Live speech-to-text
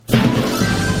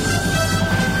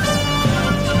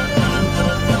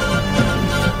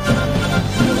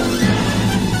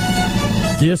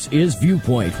This is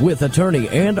Viewpoint with attorney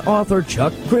and author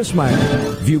Chuck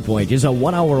Crismier. Viewpoint is a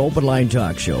 1-hour open-line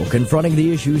talk show confronting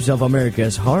the issues of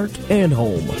America's heart and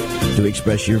home. To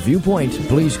express your viewpoint,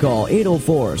 please call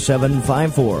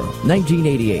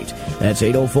 804-754-1988. That's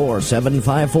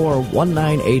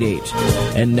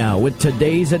 804-754-1988. And now, with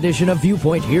today's edition of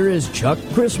Viewpoint, here is Chuck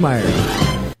Crismier.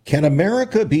 Can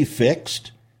America be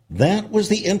fixed? That was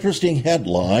the interesting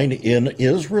headline in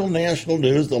Israel National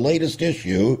News, the latest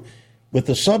issue, with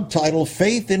the subtitle,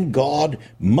 Faith in God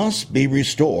Must Be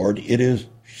Restored. It is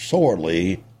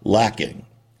sorely lacking.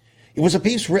 It was a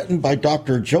piece written by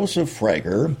Dr. Joseph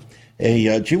Frager,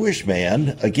 a Jewish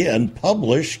man, again,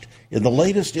 published in the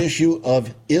latest issue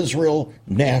of Israel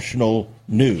National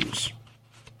News.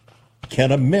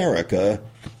 Can America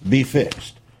be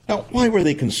fixed? Now, why were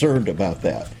they concerned about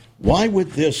that? Why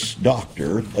would this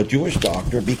doctor, a Jewish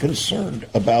doctor, be concerned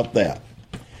about that?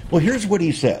 Well, here's what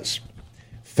he says.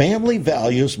 Family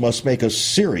values must make a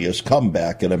serious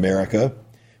comeback in America.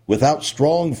 Without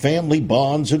strong family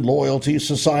bonds and loyalty,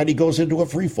 society goes into a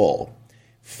freefall.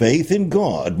 Faith in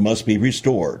God must be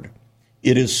restored.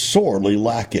 It is sorely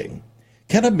lacking.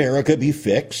 Can America be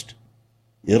fixed?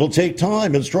 It'll take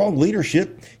time and strong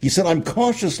leadership. He said, I'm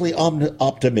cautiously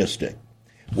optimistic.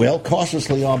 Well,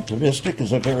 cautiously optimistic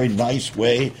is a very nice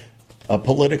way, a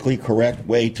politically correct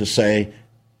way to say,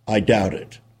 I doubt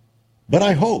it. But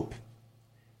I hope.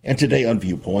 And today on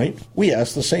Viewpoint, we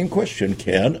ask the same question,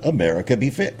 can America be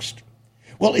fixed?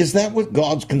 Well, is that what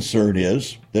God's concern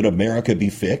is, that America be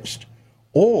fixed?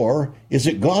 Or is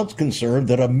it God's concern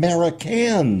that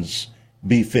Americans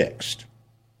be fixed?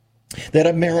 That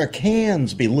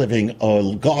Americans be living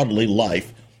a godly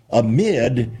life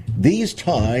amid these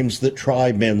times that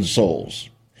try men's souls?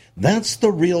 That's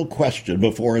the real question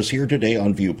before us here today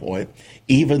on Viewpoint.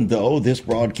 Even though this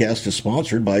broadcast is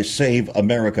sponsored by Save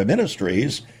America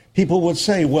Ministries, people would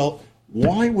say, well,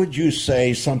 why would you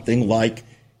say something like,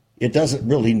 it doesn't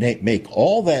really make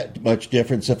all that much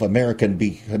difference if America can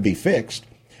be fixed?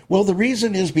 Well, the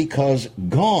reason is because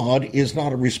God is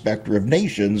not a respecter of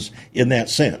nations in that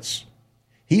sense.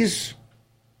 He's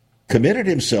committed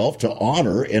himself to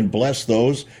honor and bless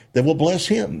those that will bless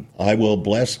him. I will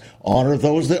honor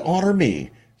those that honor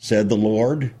me, said the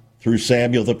Lord through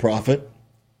Samuel the prophet.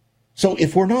 So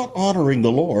if we're not honoring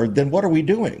the Lord, then what are we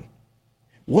doing?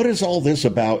 What is all this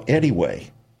about anyway?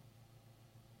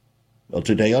 Well,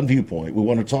 today on Viewpoint, we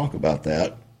want to talk about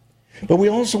that. But we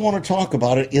also want to talk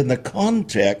about it in the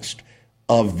context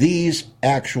of these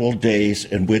actual days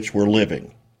in which we're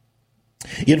living.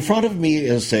 In front of me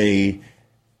is a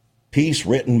piece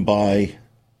written by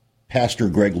Pastor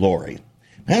Greg Laurie.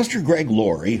 Pastor Greg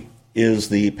Laurie is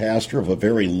the pastor of a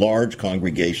very large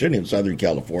congregation in Southern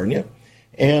California,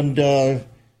 and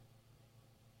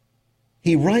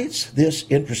he writes this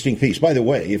interesting piece. By the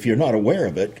way, if you're not aware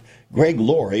of it, Greg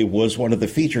Laurie was one of the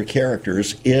feature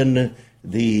characters in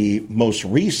the most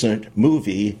recent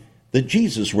movie, The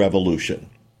Jesus Revolution,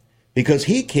 because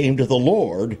he came to the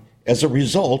Lord as a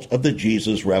result of the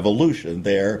Jesus Revolution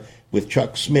there with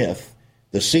Chuck Smith,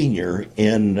 the senior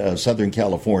in Southern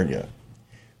California.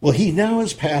 Well, he now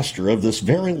is pastor of this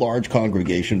very large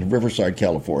congregation in Riverside,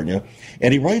 California,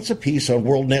 and he writes a piece on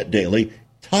WorldNet Daily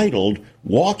titled,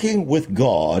 Walking with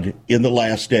God in the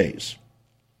Last Days.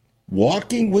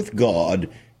 Walking with God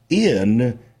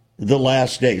in the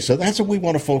last days. So that's what we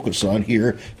want to focus on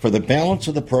here for the balance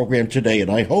of the program today, and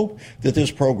I hope that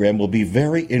this program will be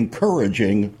very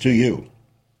encouraging to you.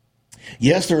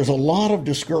 Yes, there's a lot of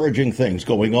discouraging things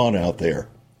going on out there,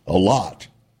 a lot.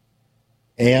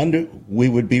 And we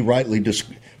would be rightly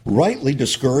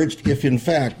discouraged if, in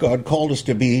fact, God called us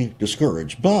to be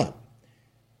discouraged. But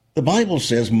the Bible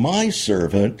says, my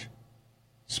servant,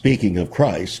 speaking of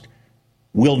Christ,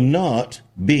 will not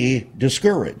be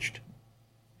discouraged.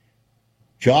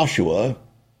 Joshua,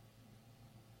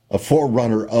 a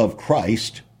forerunner of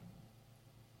Christ,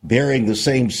 bearing the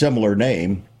same similar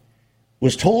name,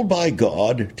 was told by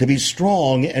God to be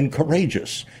strong and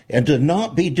courageous and to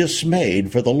not be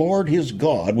dismayed, for the Lord his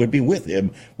God would be with him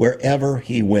wherever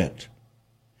he went.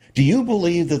 Do you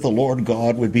believe that the Lord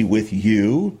God would be with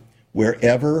you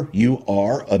wherever you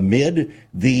are amid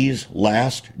these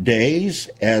last days,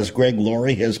 as Greg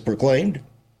Laurie has proclaimed?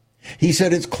 He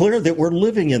said it's clear that we're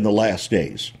living in the last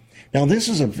days. Now, this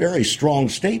is a very strong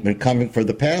statement coming from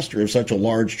the pastor of such a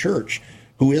large church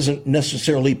who isn't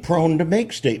necessarily prone to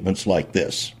make statements like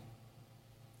this.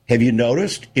 Have you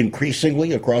noticed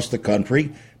increasingly across the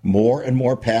country, more and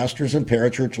more pastors and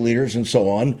parachurch leaders and so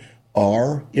on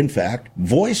are, in fact,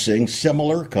 voicing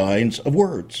similar kinds of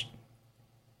words?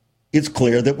 It's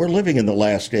clear that we're living in the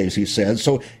last days, he said.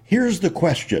 So here's the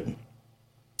question.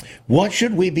 What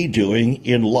should we be doing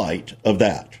in light of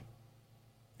that?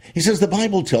 He says the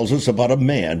Bible tells us about a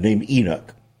man named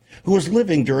Enoch who was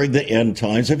living during the end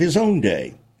times of his own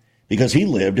day because he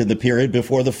lived in the period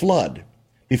before the flood,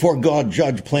 before God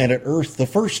judged planet Earth the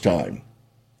first time.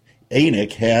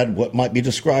 Enoch had what might be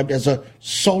described as a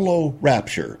solo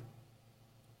rapture.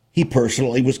 He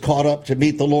personally was caught up to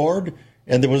meet the Lord,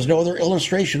 and there was no other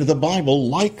illustration of the Bible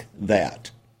like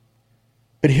that.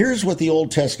 But here's what the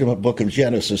Old Testament book of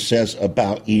Genesis says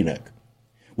about Enoch.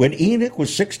 When Enoch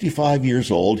was 65 years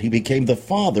old, he became the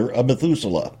father of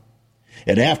Methuselah.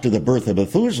 And after the birth of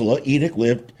Methuselah, Enoch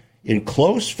lived in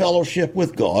close fellowship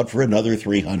with God for another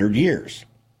 300 years.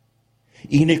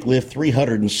 Enoch lived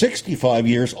 365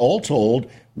 years all told,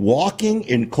 walking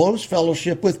in close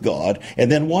fellowship with God.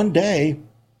 And then one day,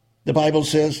 the Bible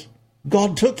says,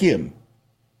 God took him.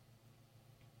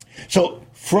 So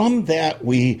from that,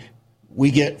 we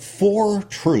get four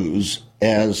truths,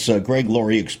 as Greg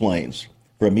Laurie explains,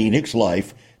 from Enoch's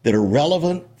life that are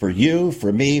relevant for you,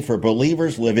 for me, for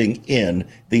believers living in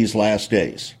these last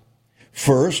days.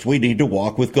 First, we need to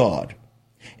walk with God.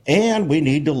 And we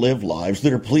need to live lives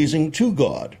that are pleasing to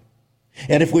God.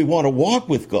 And if we want to walk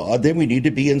with God, then we need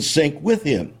to be in sync with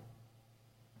him.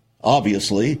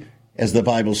 Obviously, as the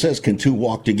Bible says, can two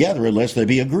walk together unless they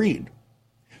be agreed?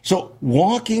 So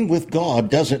walking with God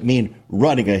doesn't mean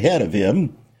running ahead of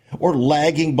him or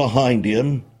lagging behind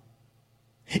him.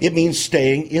 It means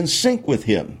staying in sync with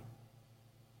him.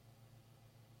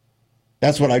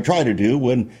 That's what I try to do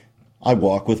when I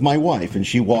walk with my wife and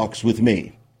she walks with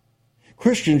me.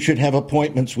 Christians should have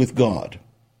appointments with God.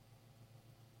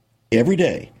 Every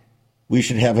day, we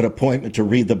should have an appointment to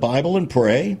read the Bible and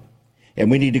pray, and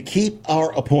we need to keep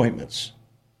our appointments.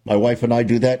 My wife and I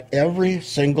do that every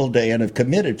single day and have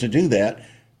committed to do that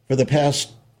for the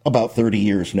past about 30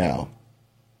 years now.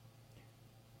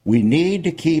 We need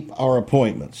to keep our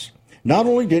appointments. Not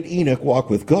only did Enoch walk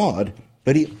with God,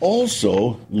 but he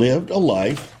also lived a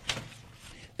life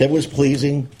that was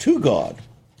pleasing to God.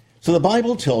 So the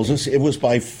Bible tells us it was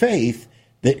by faith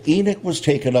that Enoch was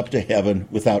taken up to heaven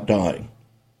without dying.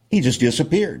 He just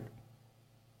disappeared.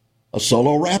 A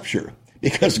solo rapture,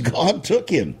 because God took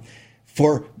him.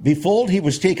 For before he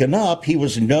was taken up, he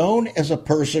was known as a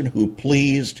person who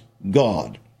pleased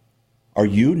God. Are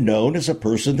you known as a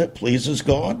person that pleases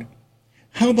God?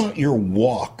 How about your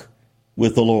walk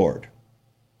with the Lord?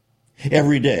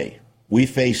 Every day, we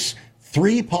face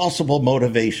three possible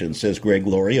motivations, says Greg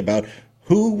Laurie, about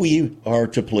who we are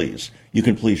to please. You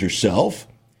can please yourself,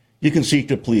 you can seek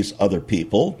to please other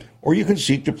people, or you can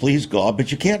seek to please God,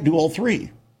 but you can't do all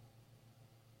three.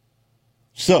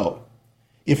 So,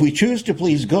 if we choose to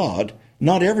please God,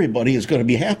 not everybody is going to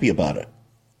be happy about it.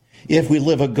 If we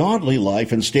live a godly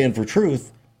life and stand for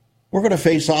truth, we're going to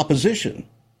face opposition.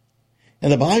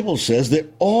 And the Bible says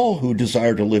that all who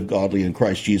desire to live godly in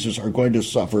Christ Jesus are going to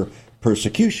suffer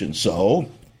persecution. So,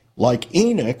 like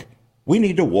Enoch, we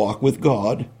need to walk with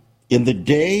God in the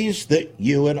days that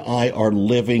you and I are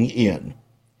living in.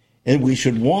 And we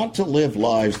should want to live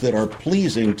lives that are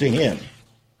pleasing to him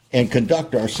and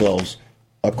conduct ourselves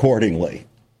accordingly.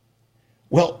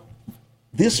 Well,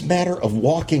 this matter of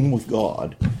walking with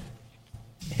God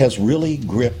has really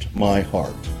gripped my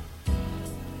heart.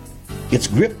 It's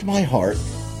gripped my heart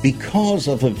because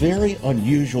of a very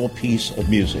unusual piece of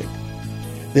music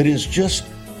that is just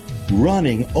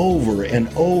running over and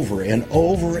over and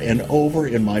over and over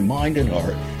in my mind and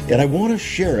heart. And I want to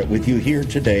share it with you here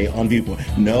today on Viewpoint.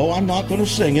 No, I'm not going to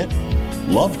sing it.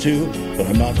 Love to, but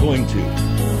I'm not going to.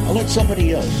 I'll let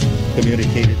somebody else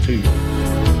communicate it to you,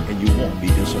 and you won't be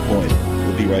disappointed.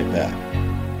 We'll be right back.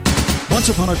 Once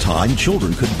upon a time,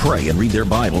 children could pray and read their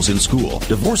Bibles in school.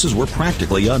 Divorces were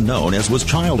practically unknown, as was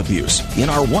child abuse. In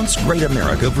our once great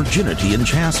America, virginity and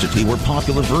chastity were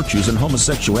popular virtues and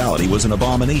homosexuality was an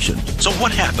abomination. So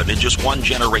what happened in just one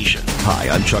generation? Hi,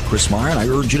 I'm Chuck Crismire, and I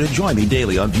urge you to join me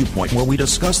daily on Viewpoint, where we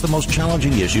discuss the most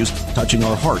challenging issues touching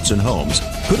our hearts and homes.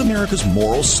 Could America's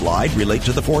moral slide relate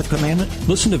to the fourth commandment?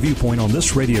 Listen to Viewpoint on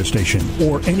this radio station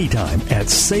or anytime at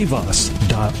saveus.org.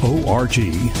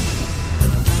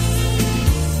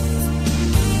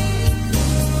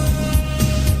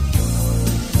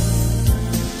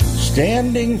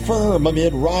 Standing firm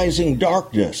amid rising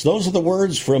darkness. Those are the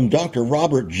words from Dr.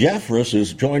 Robert Jeffress,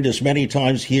 who's joined us many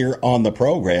times here on the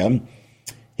program.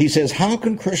 He says, how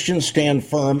can Christians stand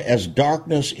firm as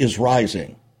darkness is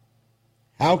rising?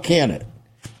 How can it?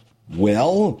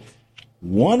 Well,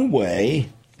 one way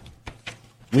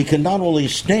we can not only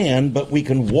stand, but we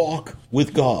can walk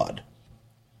with God.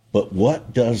 But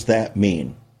what does that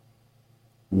mean?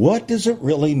 What does it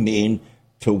really mean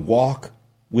to walk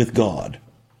with God?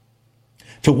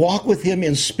 to walk with him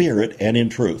in spirit and in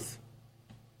truth.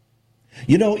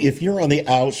 You know, if you're on the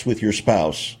outs with your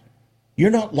spouse,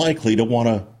 you're not likely to want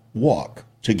to walk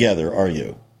together, are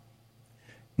you?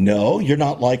 No, you're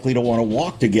not likely to want to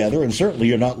walk together, and certainly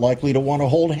you're not likely to want to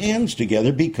hold hands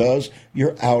together because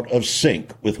you're out of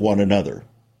sync with one another.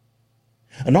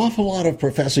 An awful lot of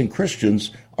professing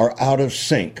Christians are out of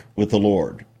sync with the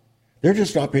Lord. They're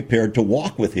just not prepared to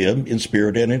walk with him in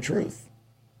spirit and in truth.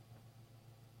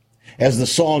 As the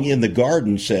song In the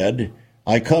Garden said,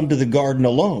 I come to the garden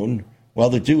alone while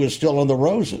the dew is still on the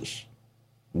roses.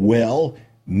 Well,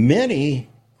 many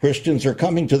Christians are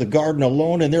coming to the garden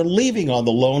alone, and they're leaving on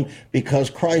the lawn because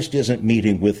Christ isn't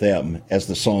meeting with them, as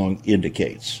the song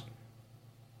indicates.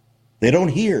 They don't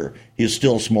hear his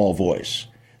still small voice.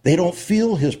 They don't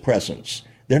feel his presence.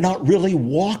 They're not really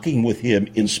walking with him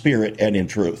in spirit and in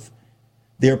truth.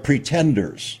 They're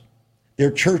pretenders.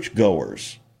 They're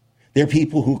churchgoers. They're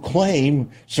people who claim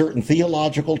certain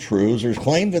theological truths or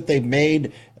claim that they've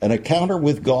made an encounter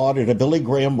with God at a Billy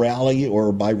Graham rally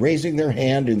or by raising their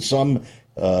hand in some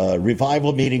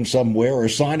revival meeting somewhere or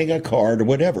signing a card or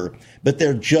whatever, but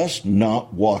they're just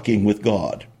not walking with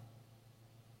God.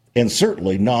 And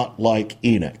certainly not like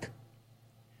Enoch.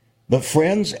 But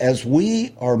friends, as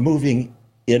we are moving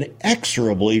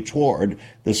inexorably toward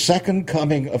the second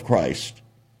coming of Christ,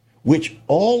 which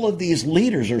all of these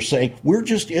leaders are saying, we're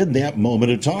just in that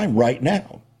moment of time right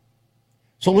now.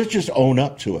 So let's just own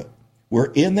up to it.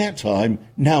 We're in that time.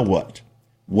 Now what?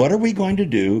 What are we going to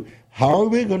do? How are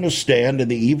we going to stand in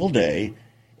the evil day?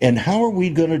 And how are we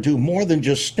going to do more than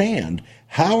just stand?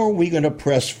 How are we going to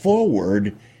press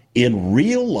forward in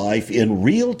real life, in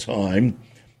real time,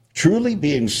 truly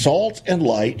being salt and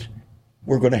light?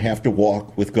 We're going to have to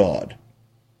walk with God.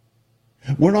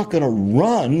 We're not going to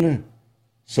run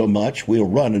so much. We'll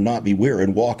run and not be weary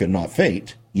and walk and not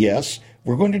faint. Yes,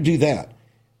 we're going to do that.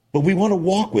 But we want to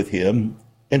walk with him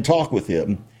and talk with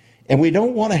him. And we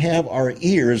don't want to have our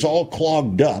ears all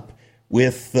clogged up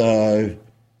with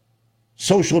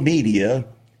social media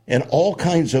and all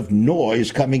kinds of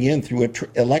noise coming in through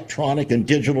electronic and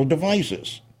digital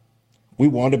devices. We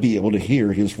want to be able to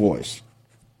hear his voice.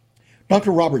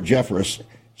 Dr. Robert Jeffress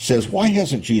says, why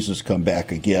hasn't Jesus come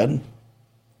back again?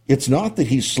 It's not that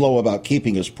he's slow about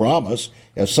keeping his promise,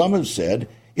 as some have said.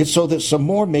 It's so that some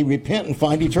more may repent and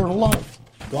find eternal life.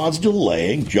 God's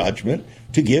delaying judgment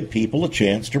to give people a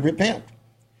chance to repent.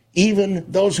 Even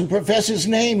those who profess his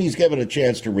name, he's given a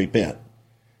chance to repent.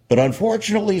 But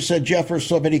unfortunately, said Jeffress,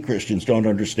 so many Christians don't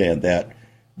understand that.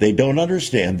 They don't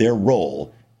understand their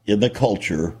role in the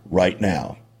culture right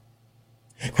now.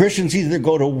 Christians either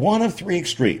go to one of three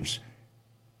extremes.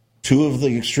 Two of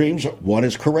the extremes, one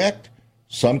is correct.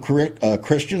 Some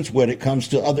Christians, when it comes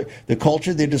to the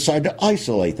culture, they decide to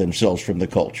isolate themselves from the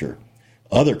culture.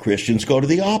 Other Christians go to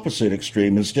the opposite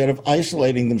extreme. Instead of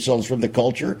isolating themselves from the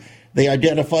culture, they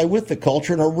identify with the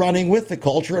culture and are running with the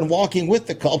culture and walking with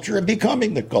the culture and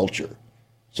becoming the culture.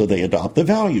 So they adopt the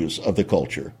values of the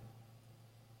culture.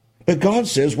 But God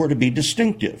says we're to be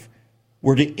distinctive.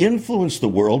 We're to influence the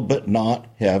world, but not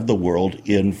have the world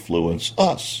influence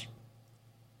us.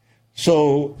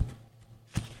 So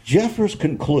Jeffress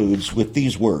concludes with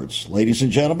these words, ladies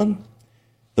and gentlemen,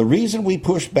 the reason we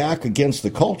push back against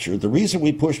the culture, the reason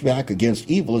we push back against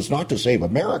evil is not to save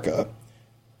America.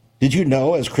 Did you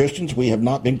know, as Christians, we have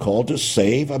not been called to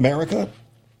save America?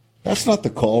 That's not the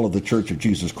call of the Church of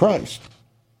Jesus Christ.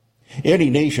 Any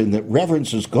nation that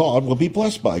reverences God will be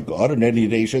blessed by God, and any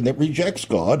nation that rejects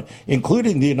God,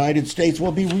 including the United States,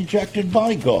 will be rejected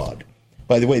by God.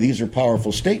 By the way, these are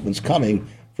powerful statements coming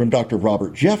from Dr.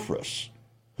 Robert Jeffress,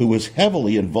 who was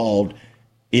heavily involved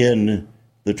in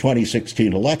the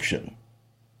 2016 election.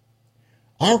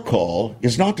 Our call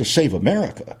is not to save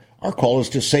America. Our call is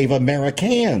to save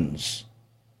Americans.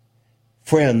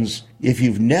 Friends, if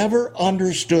you've never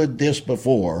understood this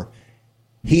before,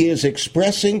 he is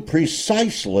expressing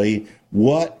precisely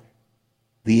what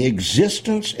the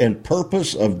existence and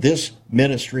purpose of this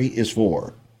ministry is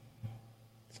for.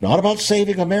 It's not about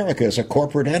saving America as a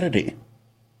corporate entity.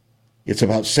 It's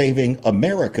about saving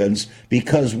Americans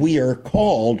because we are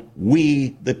called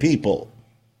we the people.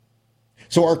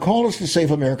 So our call is to save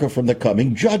America from the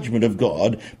coming judgment of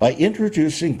God by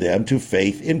introducing them to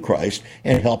faith in Christ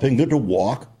and helping them to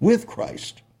walk with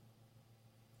Christ.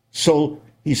 So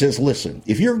he says, listen,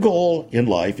 if your goal in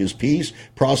life is peace,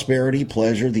 prosperity,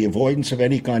 pleasure, the avoidance of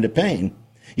any kind of pain,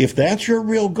 if that's your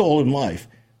real goal in life,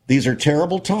 these are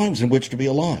terrible times in which to be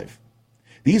alive.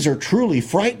 These are truly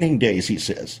frightening days, he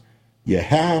says. You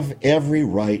have every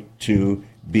right to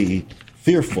be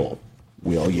fearful.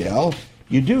 We'll yell,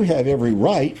 you do have every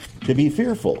right to be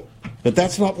fearful. But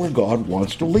that's not where God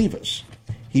wants to leave us.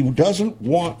 He doesn't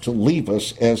want to leave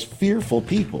us as fearful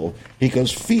people,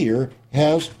 because fear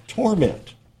has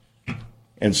torment.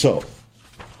 And so,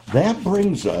 that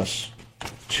brings us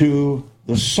to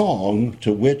the song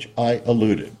to which I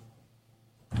alluded.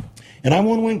 And I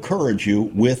want to encourage you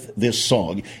with this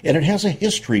song, and it has a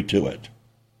history to it.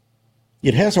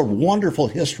 It has a wonderful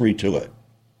history to it.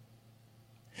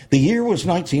 The year was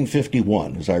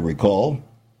 1951, as I recall.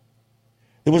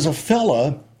 There was a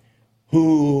fella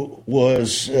who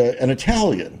was an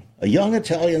Italian, a young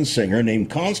Italian singer named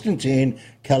Konstantin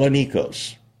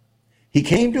Kallinikos. He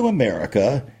came to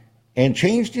America and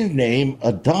changed his name,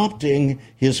 adopting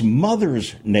his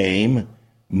mother's name,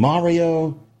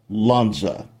 Mario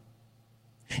Lanza.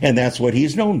 And that's what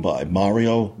he's known by,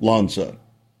 Mario Lanza.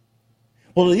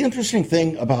 Well, the interesting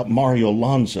thing about Mario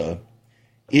Lanza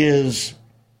is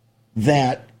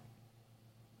that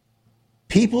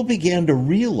people began to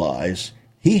realize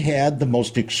he had the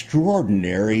most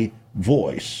extraordinary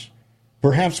voice,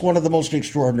 perhaps one of the most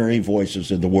extraordinary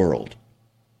voices in the world.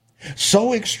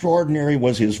 So extraordinary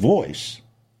was his voice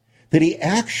that he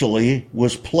actually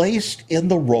was placed in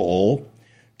the role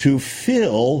to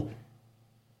fill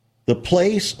the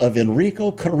place of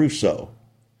Enrico Caruso,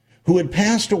 who had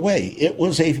passed away. It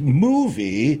was a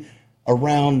movie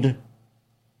around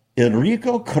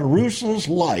Enrico Caruso's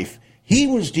life. He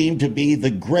was deemed to be the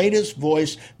greatest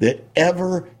voice that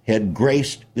ever had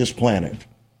graced this planet.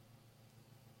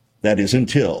 That is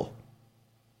until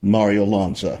Mario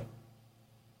Lanza.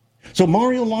 So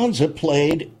Mario Lanza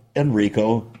played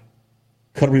Enrico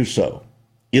Caruso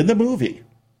in the movie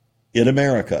in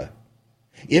America.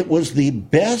 It was the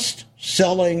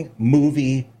best-selling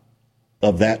movie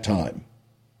of that time,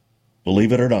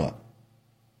 believe it or not.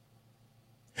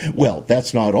 Well,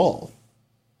 that's not all.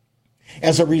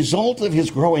 As a result of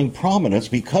his growing prominence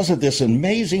because of this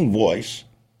amazing voice,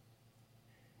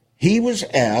 he was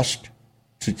asked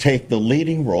to take the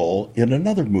leading role in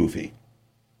another movie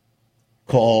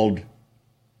called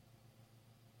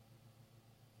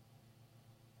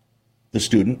The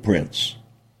Student Prince.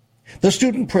 The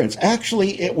Student Prince,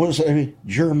 actually it was a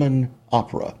German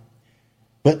opera,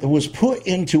 but it was put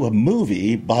into a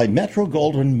movie by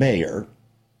Metro-Goldwyn-Mayer,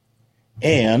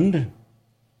 and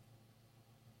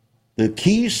the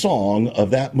key song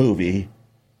of that movie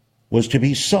was to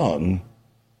be sung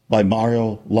by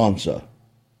Mario Lanza.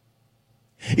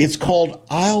 It's called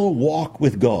I'll Walk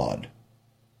with God.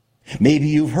 Maybe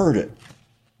you've heard it.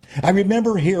 I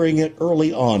remember hearing it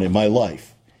early on in my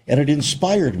life, and it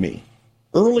inspired me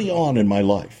early on in my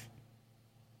life.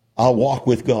 I'll walk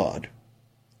with God.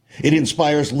 It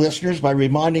inspires listeners by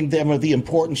reminding them of the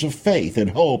importance of faith and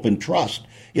hope and trust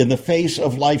in the face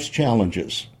of life's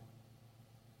challenges.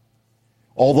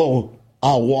 Although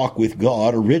I'll Walk with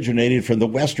God originated from the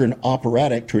Western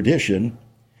operatic tradition,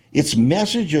 its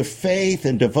message of faith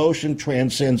and devotion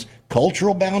transcends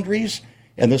cultural boundaries,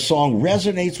 and the song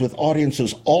resonates with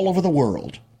audiences all over the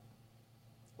world.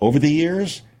 Over the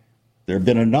years, there have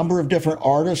been a number of different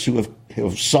artists who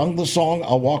have sung the song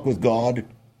I'll Walk with God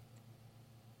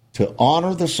to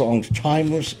honor the song's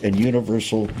timeless and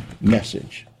universal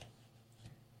message.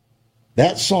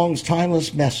 That song's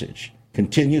timeless message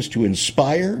continues to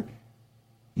inspire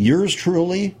yours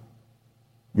truly,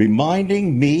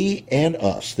 reminding me and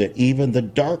us that even in the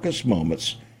darkest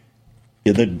moments,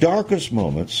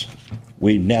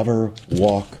 we never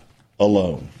walk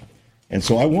alone. And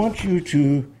so I want you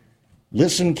to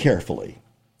listen carefully.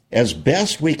 As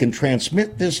best we can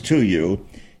transmit this to you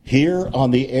here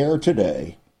on the air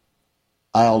today,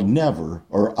 I'll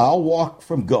walk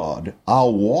from God,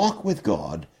 I'll walk with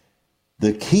God,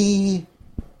 the key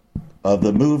of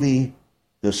the movie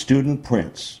The Student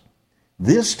Prince.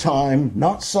 This time,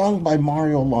 not sung by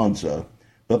Mario Lanza,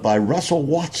 but by Russell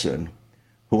Watson,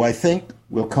 who I think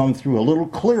will come through a little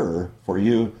clearer for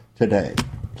you today.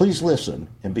 Please listen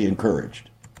and be encouraged.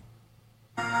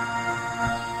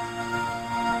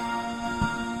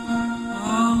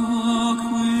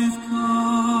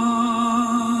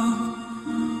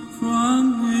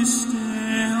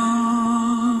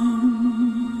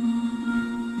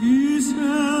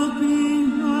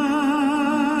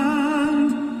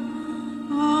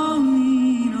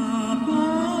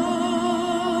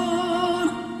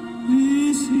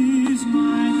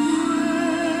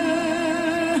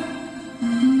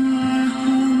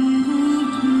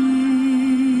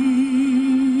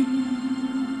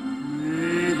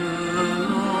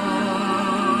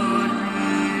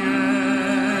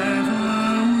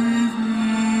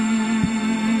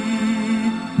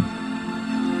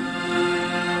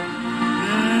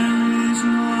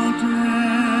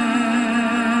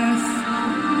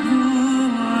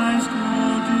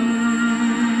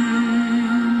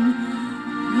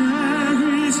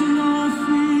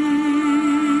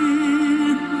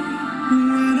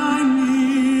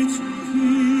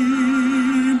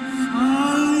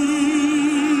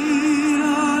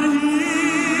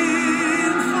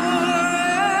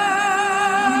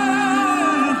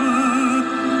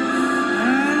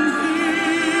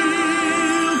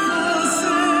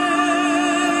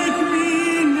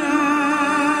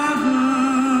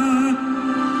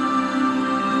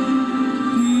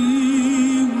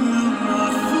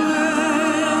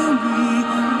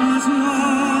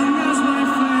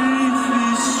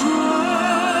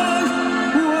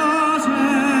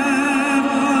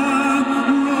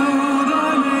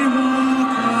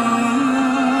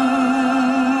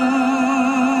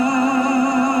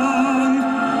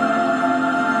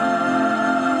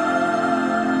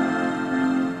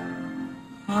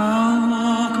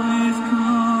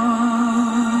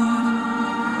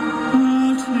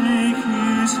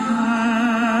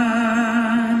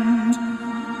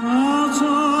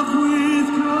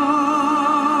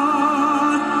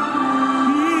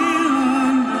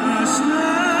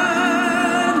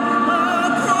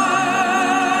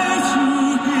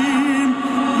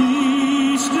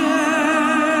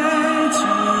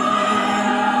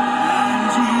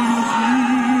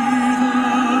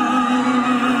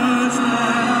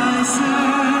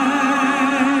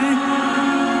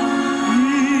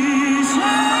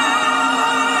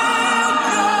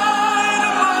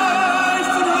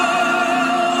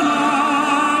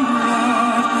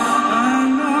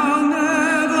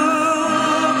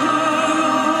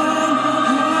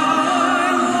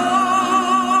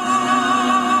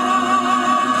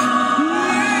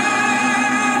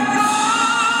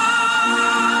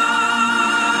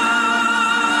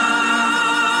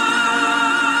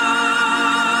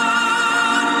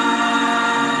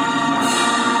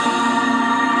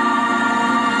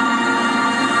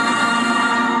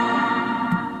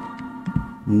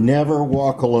 never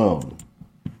walk alone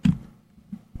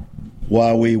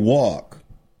while we walk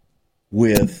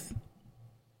with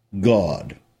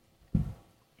God.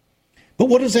 But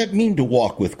what does that mean to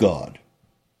walk with God?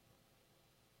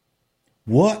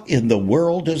 What in the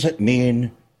world does it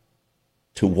mean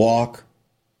to walk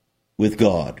with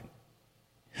God?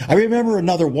 I remember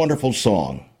another wonderful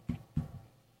song.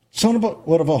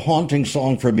 Somewhat of a haunting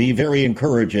song for me, very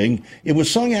encouraging. It was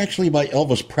sung actually by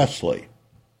Elvis Presley.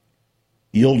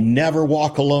 You'll never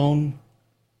walk alone.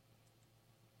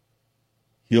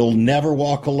 You'll never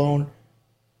walk alone.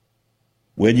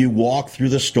 When you walk through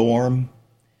the storm,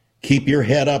 keep your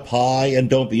head up high and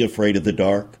don't be afraid of the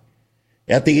dark.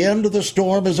 At the end of the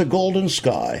storm is a golden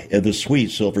sky and the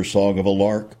sweet silver song of a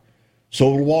lark. So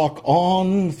walk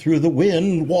on through the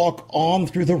wind, walk on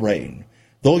through the rain.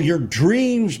 Though your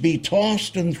dreams be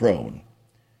tossed and thrown,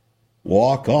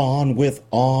 walk on with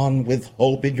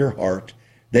hope in your heart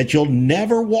that you'll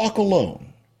never walk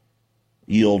alone.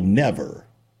 You'll never,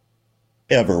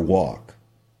 ever walk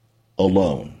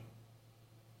alone.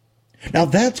 Now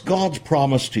that's God's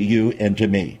promise to you and to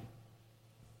me.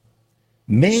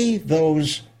 May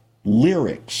those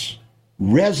lyrics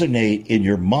resonate in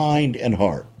your mind and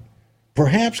heart,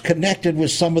 perhaps connected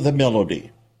with some of the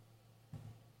melody.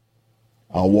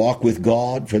 I'll walk with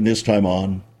God from this time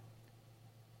on.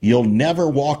 You'll never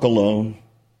walk alone.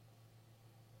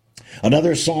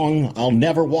 Another song, I'll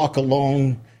never walk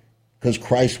alone because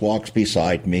Christ walks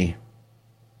beside me.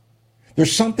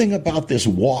 There's something about this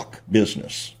walk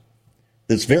business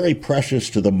that's very precious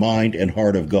to the mind and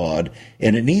heart of God,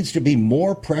 and it needs to be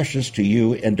more precious to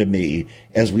you and to me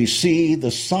as we see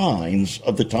the signs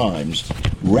of the times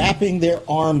wrapping their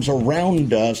arms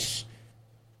around us,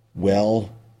 well,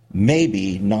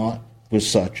 maybe not with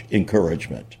such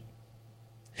encouragement.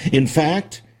 In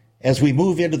fact, as we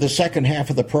move into the second half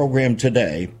of the program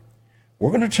today,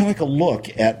 we're going to take a look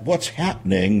at what's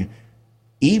happening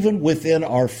even within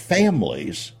our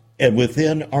families and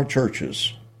within our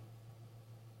churches.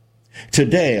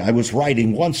 Today, I was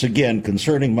writing once again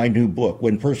concerning my new book,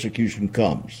 When Persecution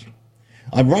Comes.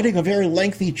 I'm writing a very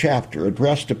lengthy chapter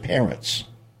addressed to parents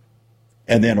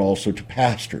and then also to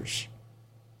pastors.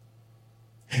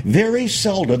 Very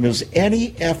seldom is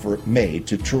any effort made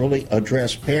to truly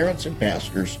address parents and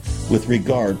pastors with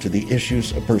regard to the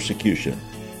issues of persecution.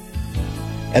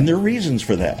 And there are reasons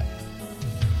for that.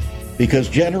 Because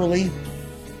generally,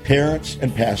 parents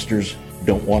and pastors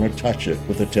don't want to touch it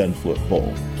with a 10-foot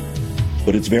pole.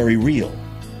 But it's very real.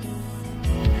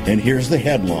 And here's the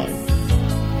headline: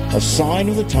 a sign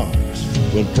of the times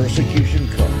when persecution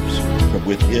comes from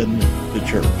within the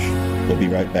church. We'll be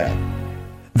right back.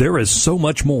 There is so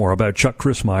much more about Chuck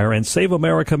Crismier and Save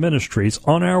America Ministries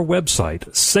on our website,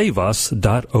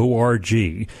 saveus.org.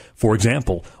 For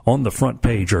example, on the front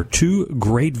page are two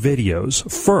great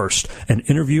videos. First, an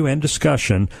interview and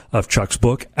discussion of Chuck's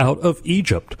book, Out of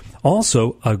Egypt.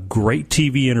 Also, a great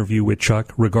TV interview with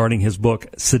Chuck regarding his book,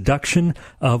 Seduction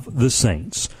of the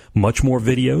Saints. Much more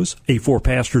videos, a For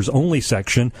Pastors Only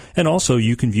section, and also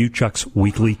you can view Chuck's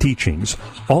weekly teachings,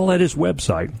 all at his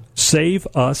website,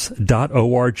 saveus.org.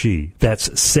 That's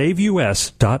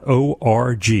saveus.org.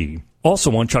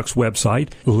 Also on Chuck's website,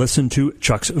 listen to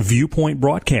Chuck's Viewpoint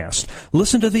broadcast.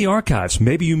 Listen to the archives.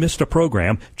 Maybe you missed a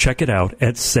program. Check it out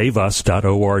at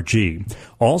saveus.org.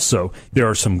 Also, there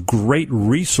are some great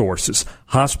resources,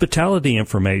 hospitality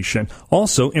information,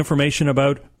 also information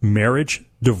about marriage,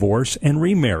 divorce, and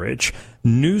remarriage,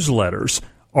 newsletters,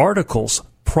 articles,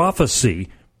 prophecy,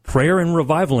 prayer and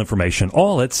revival information,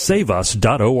 all at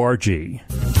saveus.org.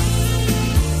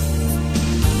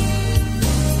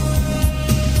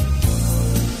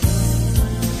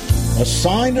 A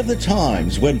sign of the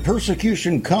times when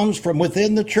persecution comes from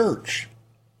within the church.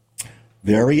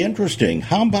 Very interesting.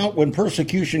 How about when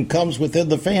persecution comes within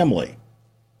the family?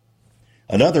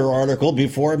 Another article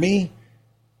before me,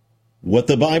 what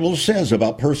the Bible says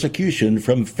about persecution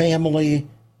from family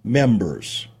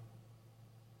members.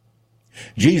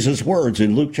 Jesus' words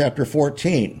in Luke chapter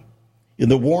 14, in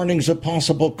the warnings of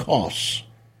possible costs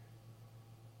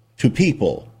to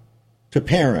people, to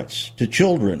parents, to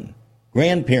children,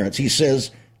 grandparents. He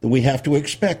says that we have to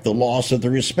expect the loss of the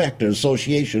respect and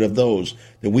association of those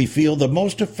that we feel the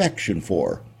most affection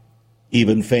for,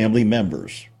 even family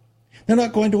members. They're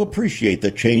not going to appreciate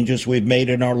the changes we've made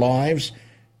in our lives.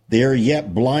 They are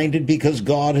yet blinded because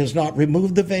God has not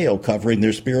removed the veil covering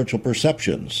their spiritual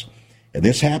perceptions. And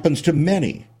this happens to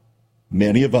many,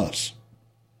 many of us.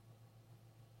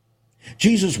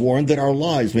 Jesus warned that our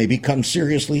lives may become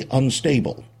seriously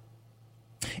unstable,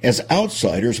 as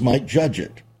outsiders might judge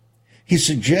it. He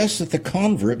suggests that the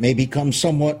convert may become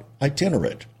somewhat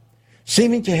itinerant,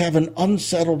 seeming to have an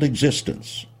unsettled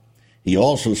existence. He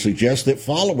also suggests that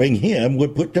following him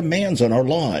would put demands on our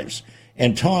lives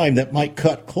and time that might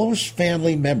cut close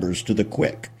family members to the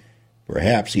quick,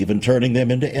 perhaps even turning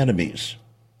them into enemies.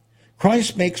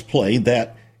 Christ makes plain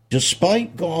that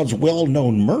despite God's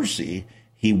well-known mercy,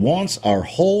 he wants our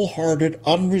wholehearted,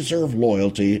 unreserved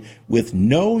loyalty with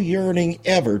no yearning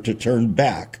ever to turn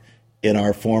back in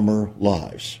our former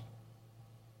lives.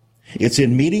 It's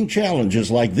in meeting challenges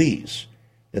like these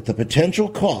that the potential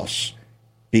costs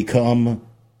become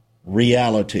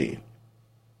reality.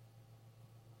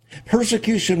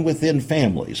 Persecution within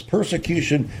families,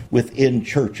 persecution within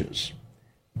churches.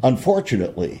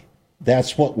 Unfortunately,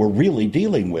 that's what we're really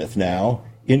dealing with now,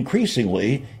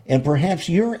 increasingly, and perhaps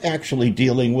you're actually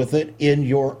dealing with it in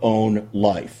your own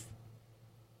life.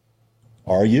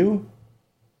 Are you?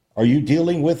 Are you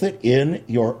dealing with it in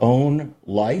your own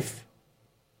life?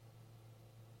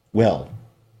 Well,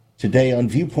 today on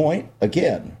Viewpoint,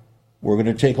 again, we're going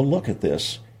to take a look at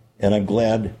this, and I'm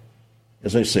glad,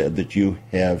 as I said, that you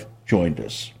have joined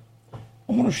us. I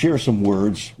want to share some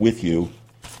words with you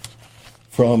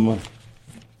from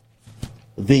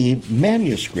the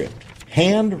manuscript,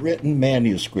 handwritten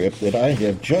manuscript that I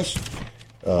have just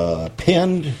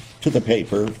penned to the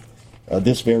paper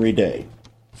this very day.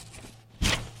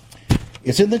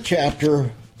 It's in the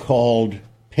chapter called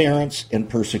Parents and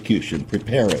Persecution,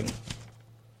 Preparing.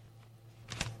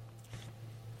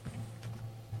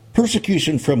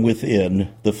 Persecution from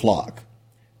within the flock,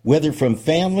 whether from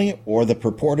family or the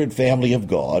purported family of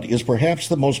God, is perhaps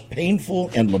the most painful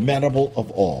and lamentable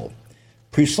of all,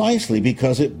 precisely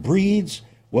because it breeds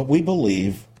what we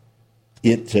believe,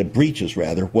 breaches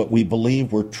what we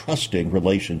believe were trusting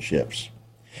relationships.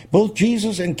 Both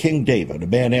Jesus and King David, a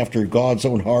man after God's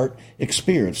own heart,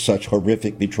 experienced such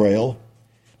horrific betrayal.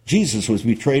 Jesus was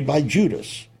betrayed by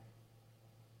Judas,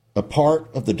 a part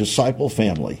of the disciple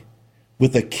family,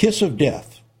 with a kiss of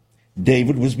death.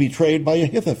 David was betrayed by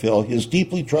Ahithophel, his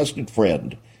deeply trusted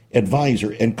friend,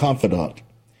 advisor, and confidant,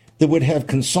 that would have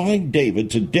consigned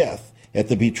David to death at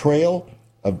the betrayal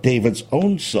of David's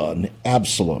own son,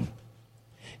 Absalom.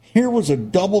 Here was a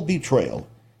double betrayal,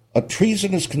 a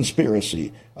treasonous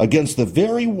conspiracy against the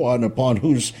very one upon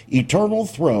whose eternal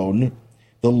throne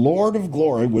the Lord of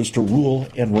glory was to rule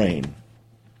and reign.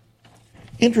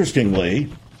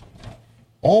 Interestingly,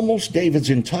 almost David's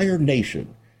entire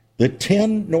nation, the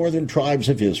 10 northern tribes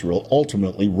of Israel,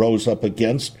 ultimately rose up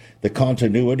against the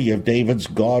continuity of David's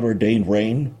God-ordained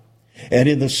reign. And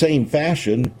in the same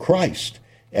fashion, Christ,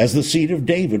 as the seed of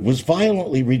David, was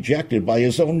violently rejected by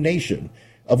his own nation,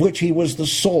 of which he was the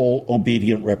sole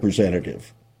obedient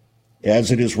representative.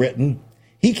 As it is written,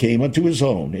 he came unto his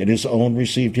own, and his own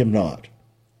received him not.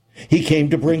 He came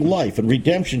to bring life and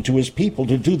redemption to his people,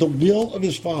 to do the will of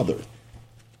his Father.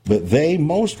 But they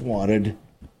most wanted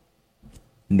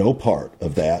no part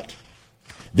of that.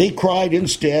 They cried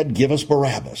instead, "Give us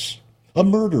Barabbas, a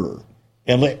murderer,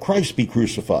 and let Christ be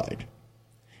crucified."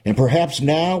 And perhaps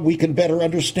now we can better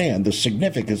understand the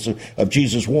significance of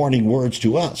Jesus' warning words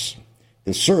to us.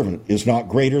 The servant is not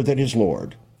greater than his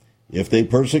Lord. If they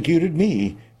persecuted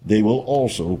me, they will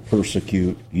also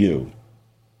persecute you.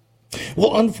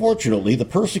 Well, unfortunately, the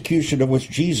persecution of which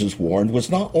Jesus warned was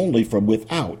not only from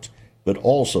without, but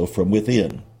also from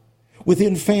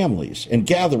within families and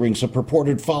gatherings of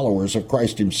purported followers of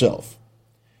Christ himself.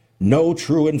 No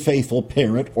true and faithful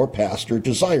parent or pastor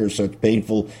desires such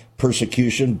painful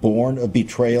persecution born of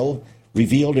betrayal,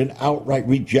 revealed in outright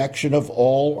rejection of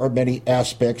all or many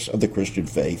aspects of the Christian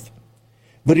faith.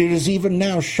 But it is even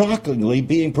now shockingly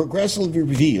being progressively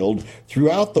revealed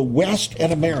throughout the West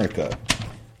and America.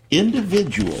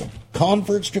 Individual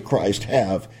converts to Christ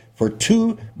have, for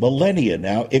 2 millennia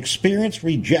now, experienced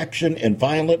rejection and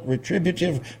violent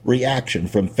retributive reaction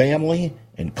from family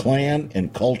and clan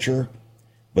and culture,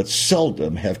 but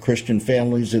seldom have Christian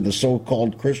families in the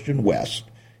so-called Christian West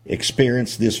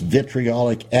experienced this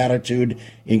vitriolic attitude,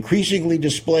 increasingly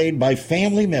displayed by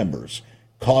family members,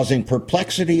 causing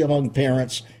perplexity among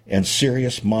parents and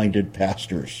serious-minded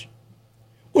pastors.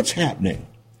 What's happening?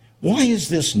 Why is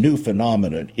this new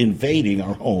phenomenon invading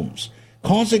our homes,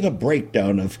 causing a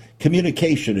breakdown of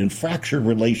communication and fractured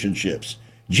relationships,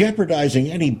 jeopardizing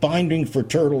any binding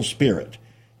fraternal spirit,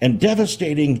 and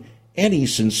devastating any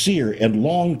sincere and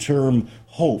long-term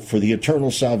hope for the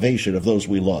eternal salvation of those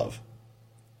we love?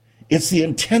 It's the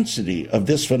intensity of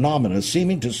this phenomenon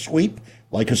seeming to sweep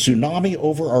like a tsunami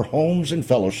over our homes and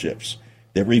fellowships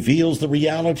that reveals the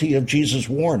reality of Jesus'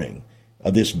 warning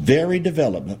of this very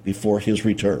development before his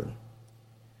return.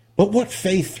 But what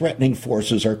faith-threatening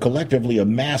forces are collectively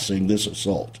amassing this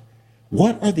assault?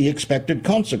 What are the expected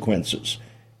consequences?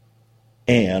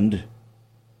 And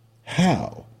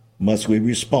how must we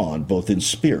respond both in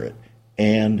spirit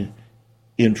and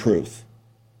in truth?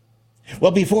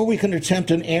 Well, before we can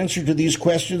attempt an answer to these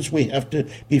questions, we have to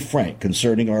be frank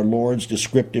concerning our Lord's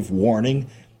descriptive warning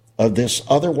of this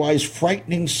otherwise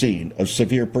frightening scene of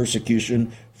severe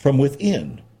persecution from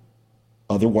within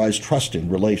otherwise trusting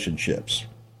relationships.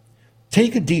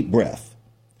 Take a deep breath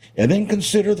and then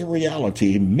consider the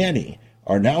reality many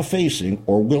are now facing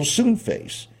or will soon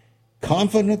face,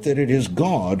 confident that it is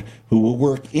God who will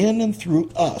work in and through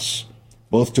us,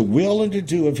 both to will and to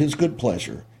do of his good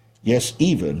pleasure, yes,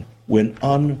 even when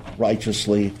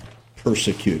unrighteously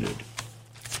persecuted.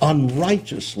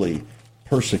 Unrighteously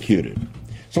persecuted.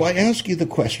 So I ask you the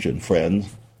question,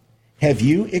 friends, have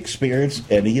you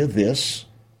experienced any of this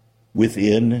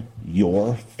within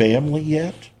your family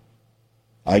yet?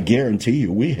 I guarantee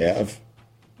you we have.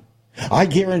 I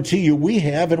guarantee you we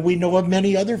have, and we know of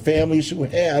many other families who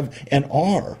have and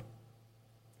are.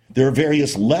 There are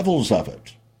various levels of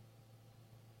it.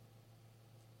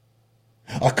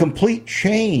 A complete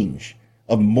change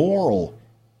of moral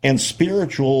and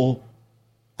spiritual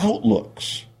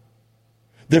outlooks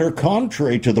that are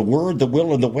contrary to the word, the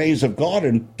will, and the ways of God,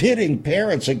 and pitting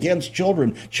parents against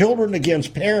children, children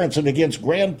against parents, and against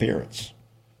grandparents.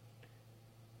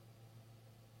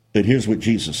 But here's what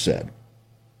Jesus said.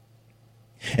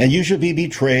 And you shall be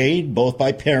betrayed both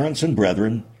by parents and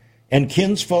brethren, and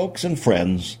kinsfolks and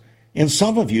friends, and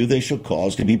some of you they shall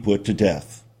cause to be put to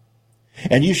death.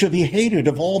 And you shall be hated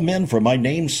of all men for my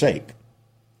name's sake.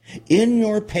 In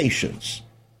your patience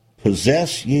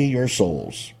possess ye your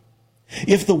souls.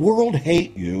 If the world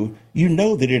hate you, you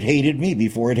know that it hated me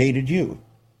before it hated you.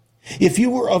 If you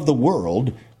were of the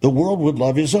world would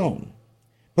love his own.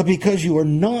 But because you are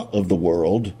not of the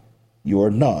world, you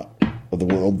are not of the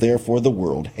world. Therefore the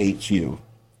world hates you.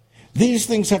 These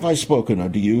things have I spoken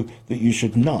unto you, that you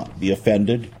should not be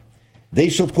offended. They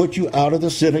shall put you out of the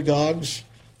synagogues,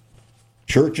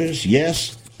 churches.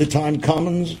 Yes, the time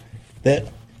comes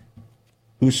that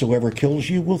whosoever kills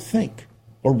you will think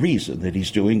or reason that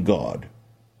he's doing God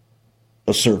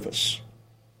a service.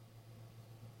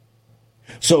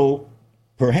 So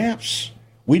perhaps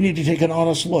we need to take an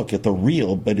honest look at the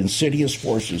real but insidious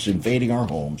forces invading our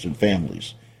homes and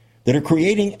families that are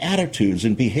creating attitudes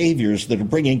and behaviors that are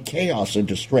bringing chaos and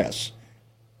distress,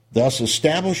 thus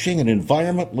establishing an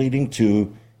environment leading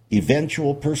to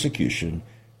eventual persecution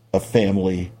of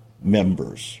family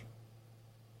members.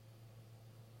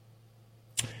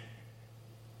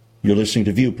 You're listening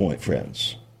to Viewpoint,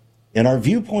 friends. And our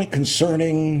viewpoint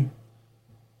concerning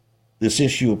this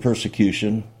issue of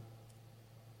persecution,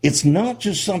 it's not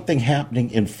just something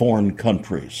happening in foreign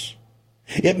countries.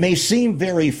 It may seem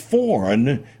very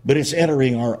foreign, but it's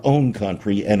entering our own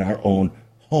country and our own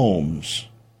homes.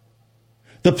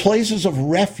 The places of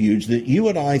refuge that you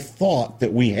and I thought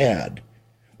that we had,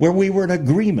 where we were in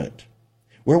agreement,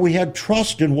 where we had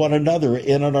trust in one another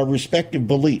and in our respective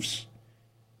beliefs.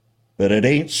 But it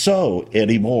ain't so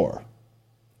anymore.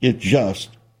 It just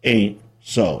ain't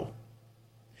so.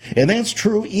 And that's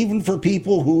true even for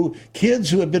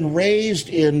kids who have been raised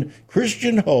in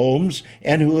Christian homes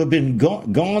and who have been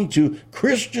gone to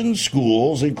Christian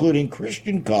schools, including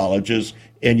Christian colleges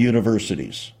and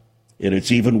universities. And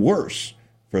it's even worse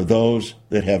for those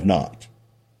that have not.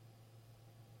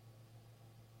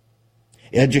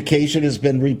 Education has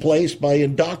been replaced by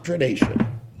indoctrination.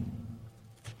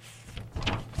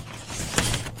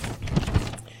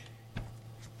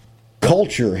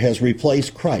 Culture has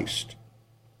replaced Christ,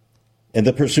 and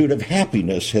the pursuit of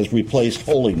happiness has replaced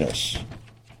holiness.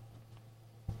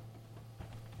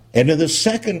 And in the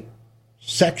second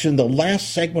section, the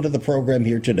last segment of the program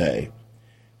here today,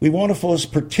 we want to focus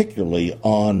particularly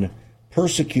on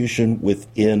persecution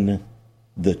within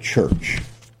the church.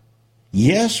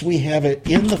 Yes, we have it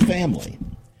in the family,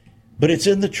 but it's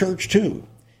in the church too.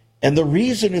 And the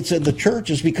reason it's in the church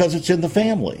is because it's in the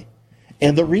family.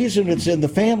 And the reason it's in the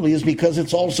family is because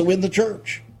it's also in the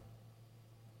church.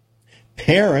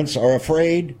 Parents are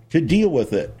afraid to deal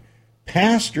with it.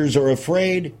 Pastors are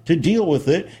afraid to deal with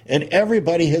it, and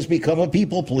everybody has become a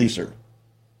people pleaser.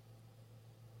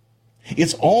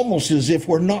 It's almost as if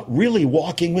we're not really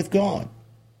walking with God.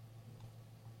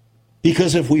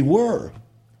 Because if we were,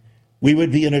 we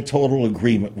would be in a total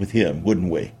agreement with him,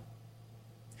 wouldn't we?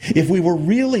 If we were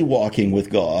really walking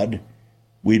with God,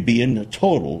 we'd be in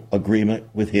total agreement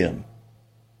with him.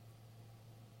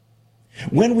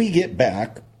 When we get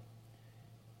back,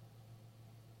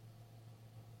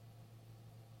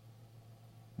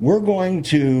 we're going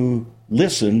to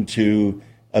listen to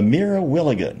Amira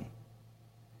Willigan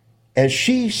as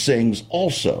she sings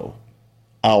also,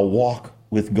 I'll Walk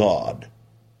with God.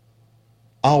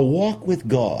 I'll walk with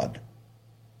God.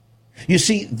 You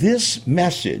see, this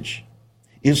message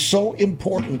is so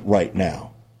important right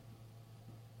now.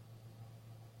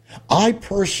 I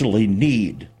personally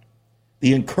need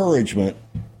the encouragement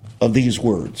of these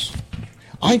words.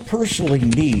 I personally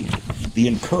need the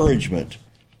encouragement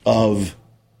of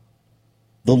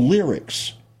the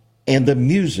lyrics and the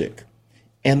music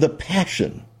and the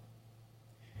passion.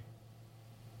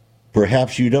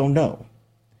 Perhaps you don't know.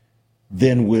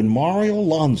 Then when Mario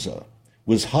Lanza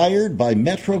was hired by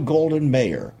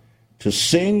Metro-Goldwyn-Mayer to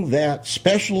sing that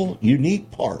special,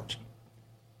 unique part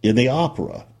in the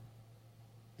opera,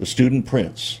 The Student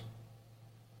Prince,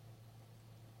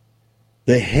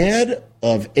 the head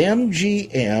of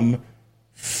MGM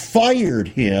fired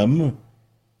him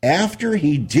after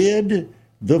he did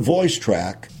the voice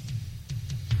track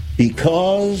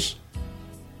because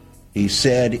he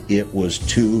said it was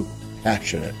too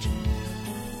passionate.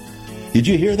 Did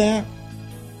you hear that?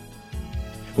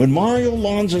 When Mario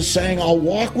Lanza sang, I'll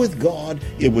walk with God,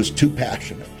 it was too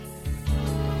passionate.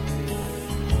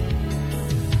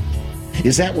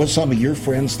 Is that what some of your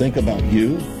friends think about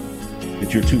you?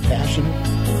 That you're too passionate?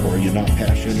 Or are you not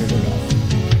passionate enough?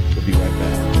 We'll be right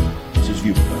back. This is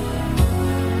Viewpoint.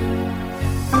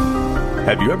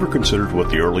 Have you ever considered what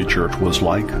the early church was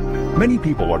like? Many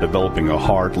people are developing a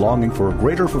heart longing for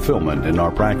greater fulfillment in our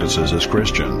practices as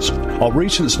Christians. A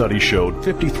recent study showed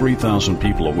 53,000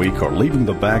 people a week are leaving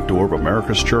the back door of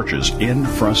America's churches in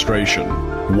frustration.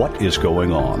 What is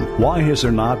going on? Why has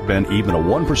there not been even a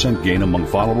 1% gain among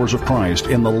followers of Christ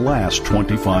in the last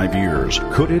 25 years?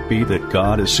 Could it be that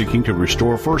God is seeking to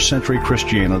restore first century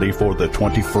Christianity for the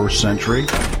 21st century?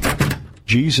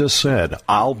 Jesus said,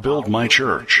 I'll build my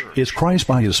church. Is Christ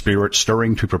by His Spirit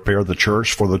stirring to prepare the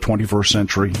church for the 21st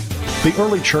century? The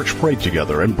early church prayed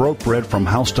together and broke bread from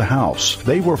house to house.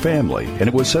 They were family, and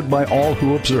it was said by all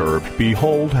who observed,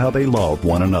 behold how they love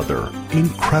one another.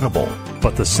 Incredible.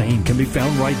 But the same can be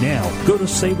found right now. Go to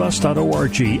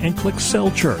saveus.org and click Cell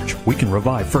Church. We can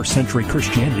revive first century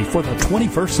Christianity for the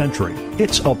 21st century.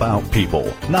 It's about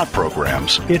people, not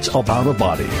programs. It's about a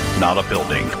body, not a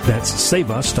building. That's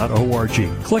saveus.org.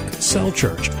 Click Cell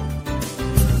Church.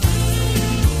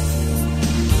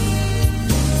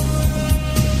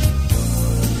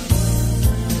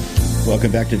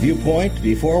 Welcome back to Viewpoint.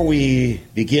 Before we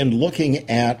begin looking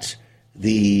at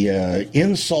the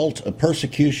insult of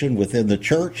persecution within the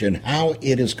church and how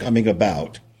it is coming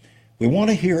about, we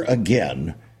want to hear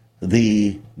again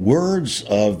the words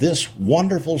of this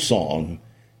wonderful song,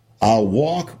 I'll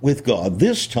Walk with God,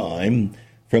 this time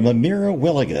from Amira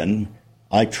Willigan.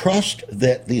 I trust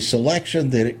that the selection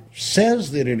that it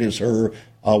says that it is her,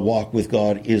 I'll Walk with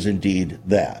God, is indeed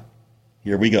that.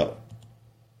 Here we go.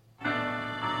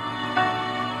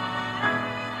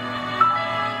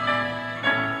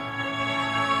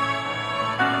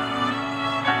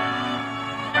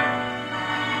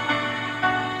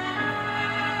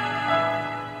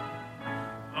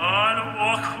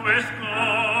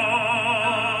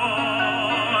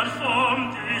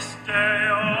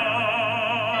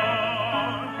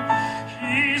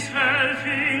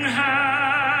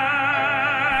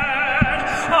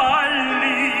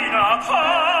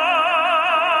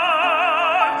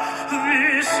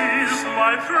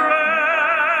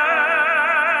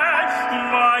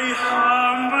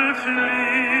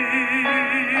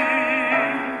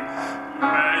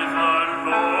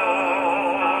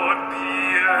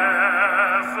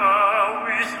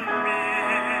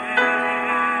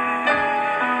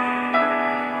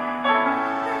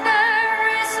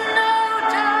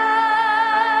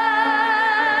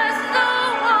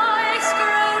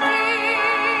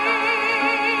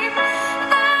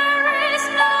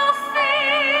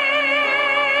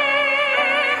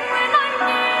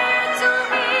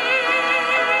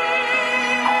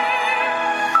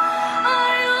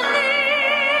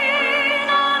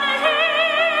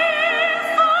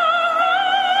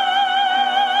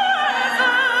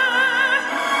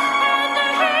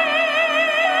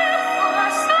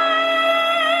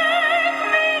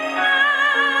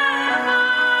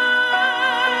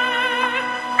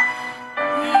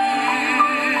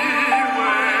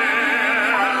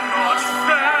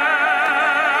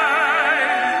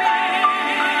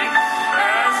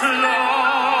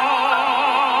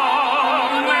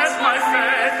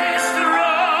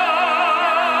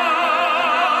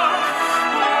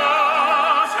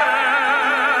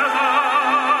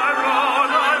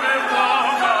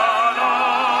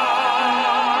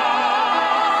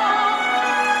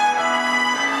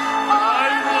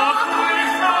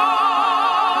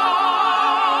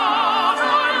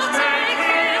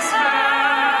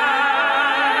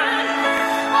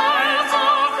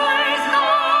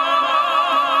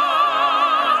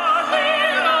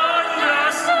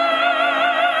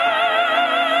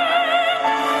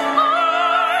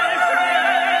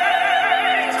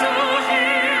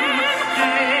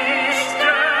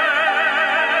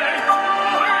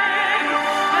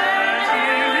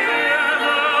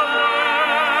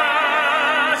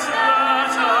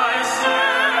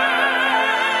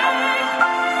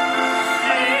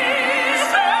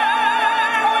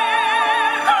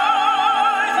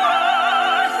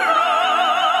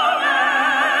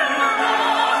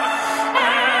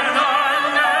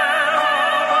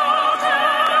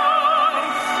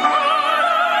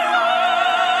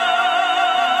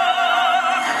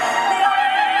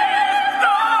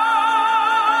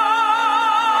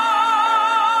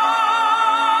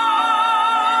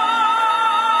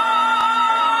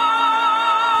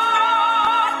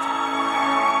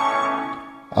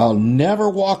 I'll never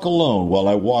walk alone while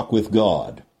I walk with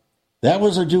God. That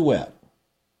was a duet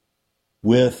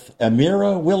with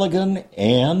Amira Willigan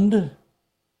and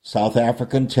South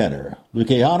African tenor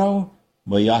Luciano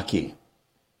Moyaki.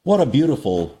 What a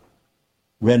beautiful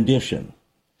rendition.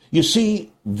 You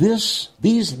see, these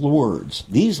words,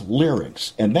 these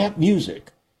lyrics, and that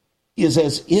music is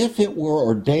as if it were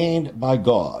ordained by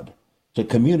God to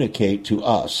communicate to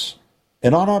us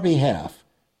and on our behalf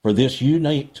for this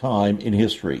unique time in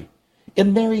history,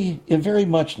 in very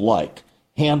much like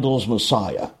Handel's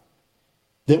Messiah,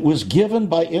 that was given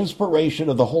by inspiration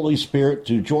of the Holy Spirit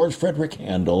to George Frederick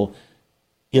Handel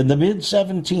in the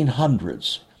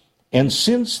mid-1700s. And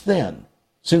since then,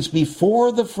 since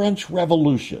before the French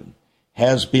Revolution,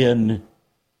 has been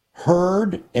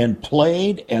heard and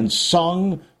played and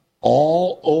sung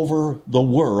all over the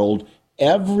world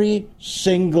every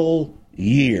single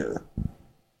year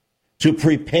to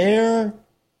prepare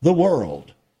the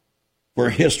world for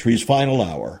history's final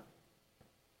hour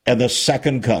and the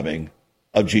second coming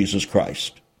of Jesus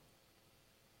Christ.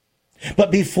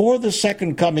 But before the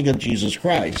second coming of Jesus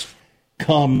Christ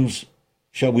comes,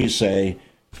 shall we say,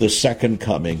 the second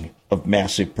coming of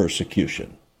massive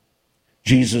persecution.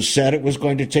 Jesus said it was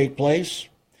going to take place.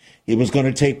 It was going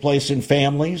to take place in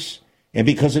families. And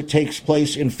because it takes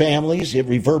place in families, it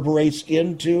reverberates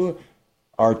into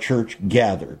our church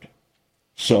gathered.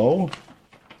 So,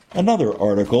 another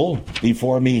article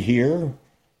before me here,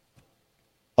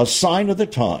 a sign of the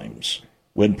times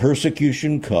when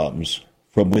persecution comes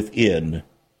from within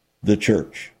the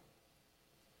church.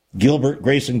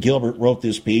 Grayson Gilbert wrote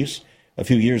this piece a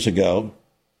few years ago.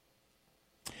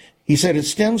 He said, it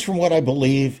stems from what I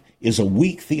believe is a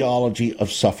weak theology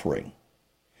of suffering.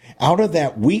 Out of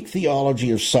that weak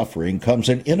theology of suffering comes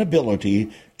an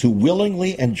inability to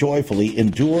willingly and joyfully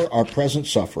endure our present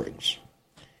sufferings.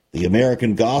 The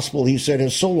American gospel, he said,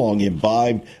 has so long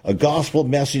imbibed a gospel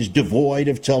message devoid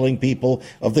of telling people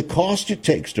of the cost it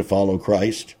takes to follow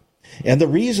Christ. And the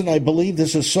reason I believe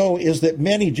this is so is that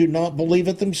many do not believe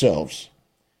it themselves.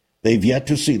 They've yet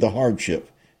to see the hardship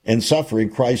and suffering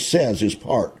Christ says is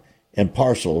part and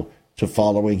parcel to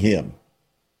following him.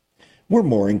 We're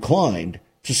more inclined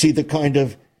to see the kind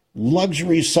of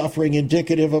luxury suffering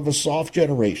indicative of a soft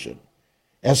generation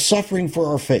as suffering for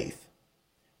our faith.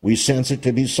 We sense it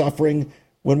to be suffering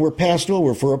when we're passed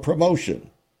over for a promotion.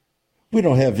 We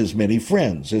don't have as many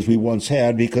friends as we once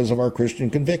had because of our Christian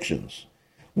convictions.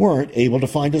 Weren't able to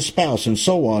find a spouse, and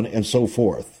so on and so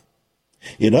forth.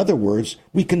 In other words,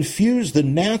 we confuse the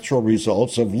natural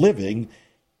results of living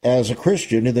as a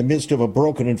Christian in the midst of a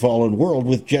broken and fallen world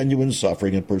with genuine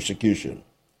suffering and persecution.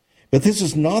 But this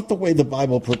is not the way the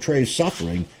Bible portrays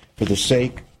suffering for the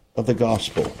sake of the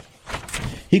gospel.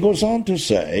 He goes on to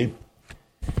say,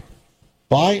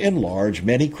 by and large,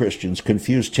 many Christians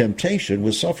confuse temptation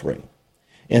with suffering,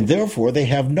 and therefore they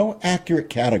have no accurate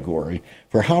category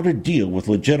for how to deal with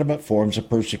legitimate forms of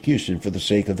persecution for the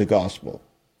sake of the gospel.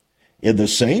 In the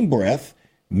same breath,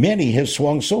 many have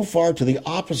swung so far to the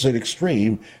opposite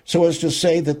extreme so as to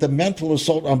say that the mental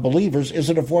assault on believers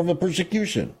isn't a form of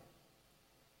persecution.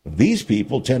 These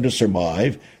people tend to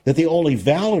surmise that the only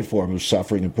valid form of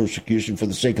suffering and persecution for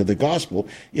the sake of the gospel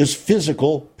is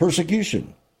physical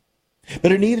persecution.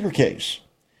 But in either case,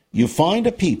 you find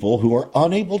a people who are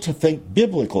unable to think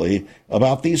biblically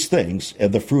about these things,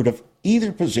 and the fruit of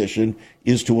either position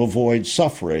is to avoid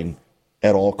suffering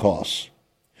at all costs.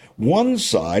 One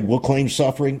side will claim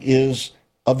suffering is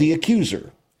of the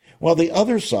accuser, while the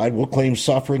other side will claim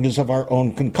suffering is of our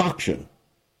own concoction.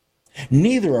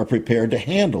 Neither are prepared to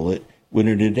handle it when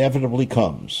it inevitably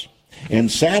comes.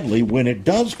 And sadly, when it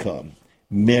does come,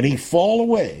 many fall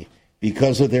away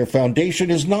because of their foundation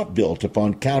is not built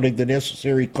upon counting the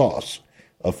necessary costs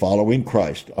of following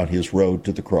Christ on his road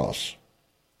to the cross.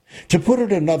 To put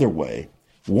it another way,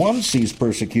 one sees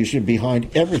persecution behind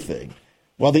everything,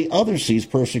 while the other sees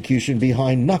persecution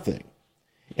behind nothing.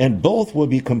 And both will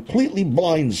be completely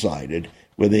blindsided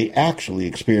when they actually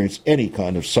experience any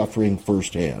kind of suffering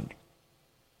firsthand.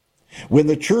 When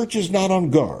the church is not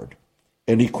on guard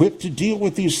and equipped to deal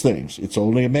with these things, it's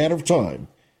only a matter of time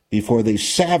before they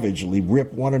savagely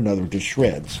rip one another to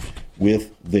shreds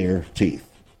with their teeth.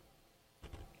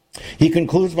 He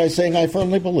concludes by saying, I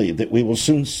firmly believe that we will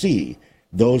soon see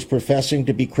those professing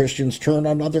to be Christians turn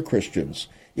on other Christians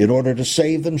in order to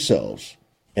save themselves,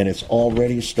 and it's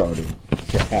already starting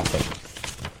to happen.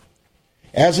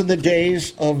 As in the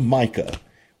days of Micah,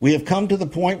 we have come to the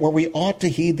point where we ought to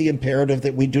heed the imperative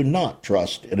that we do not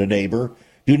trust in a neighbor,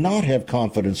 do not have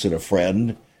confidence in a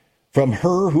friend. From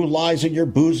her who lies in your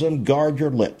bosom, guard your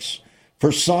lips.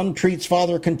 For son treats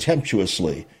father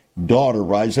contemptuously, Daughter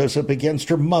rises up against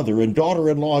her mother, and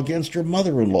daughter-in-law against her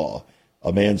mother-in-law.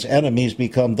 A man's enemies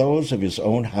become those of his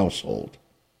own household.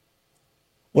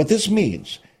 What this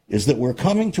means is that we're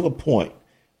coming to a point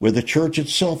where the church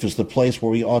itself is the place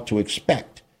where we ought to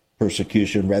expect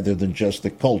persecution rather than just the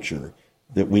culture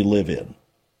that we live in.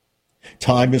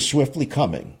 Time is swiftly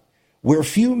coming where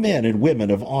few men and women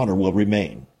of honor will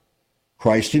remain.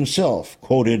 Christ himself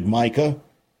quoted Micah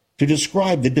to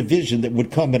describe the division that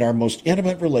would come in our most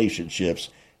intimate relationships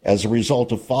as a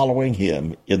result of following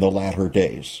him in the latter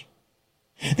days.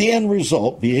 The end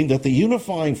result being that the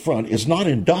unifying front is not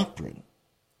in doctrine,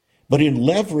 but in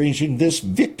leveraging this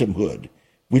victimhood,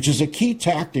 which is a key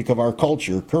tactic of our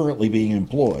culture currently being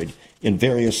employed in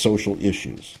various social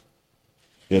issues.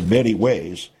 In many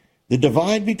ways, the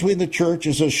divide between the church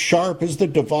is as sharp as the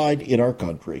divide in our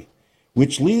country,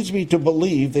 which leads me to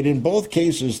believe that in both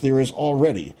cases there is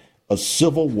already a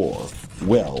civil war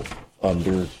well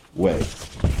underway.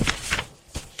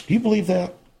 Do you believe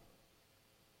that?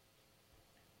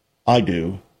 I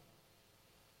do.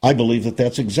 I believe that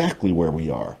that's exactly where we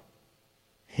are.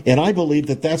 And I believe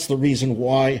that that's the reason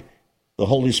why the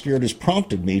Holy Spirit has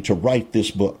prompted me to write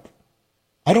this book.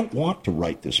 I don't want to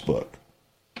write this book.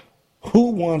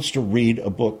 Who wants to read a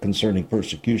book concerning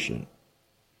persecution?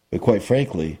 But quite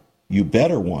frankly, you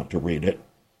better want to read it,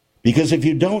 because if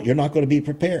you don't, you're not going to be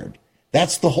prepared.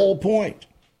 That's the whole point.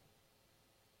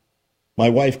 My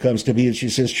wife comes to me and she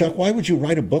says, Chuck, why would you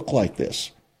write a book like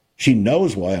this? She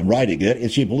knows why I'm writing it,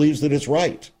 and she believes that it's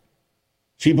right.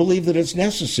 She believes that it's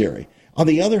necessary. On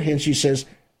the other hand, she says,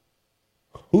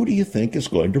 who do you think is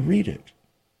going to read it?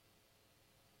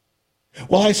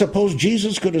 Well, I suppose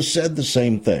Jesus could have said the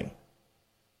same thing.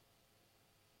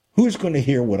 Who's going to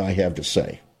hear what I have to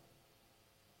say?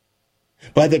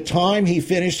 By the time he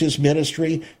finished his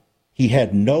ministry, he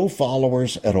had no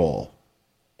followers at all.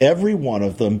 Every one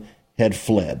of them had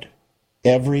fled.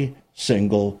 Every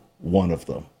single one of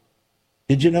them.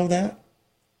 Did you know that?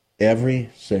 Every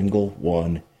single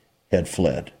one had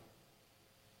fled.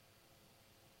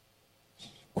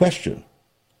 Question.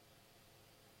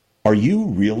 Are you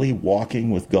really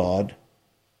walking with God?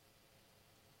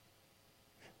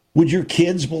 Would your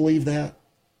kids believe that?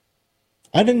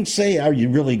 I didn't say, are you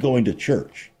really going to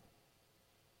church?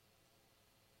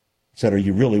 I said, are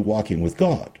you really walking with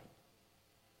God?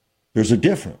 There's a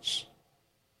difference.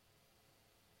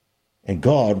 And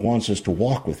God wants us to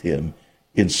walk with him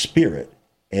in spirit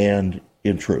and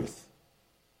in truth.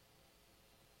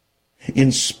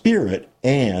 In spirit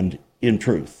and in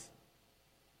truth.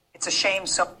 It's a shame.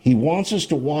 He wants us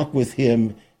to walk with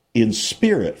him in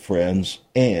spirit, friends,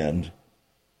 and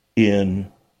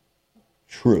in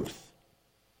truth.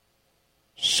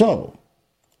 So,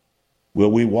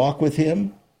 will we walk with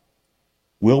him?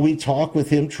 Will we talk with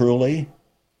him truly?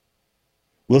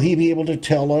 Will he be able to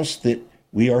tell us that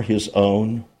we are his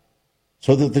own,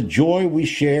 so that the joy we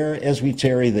share as we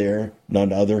tarry there,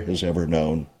 none other has ever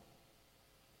known?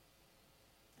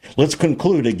 Let's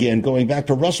conclude again, going back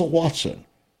to Russell Watson.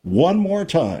 One more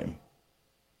time.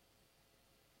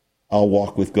 I'll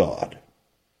walk with God.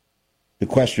 The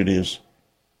question is,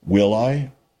 will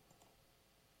I?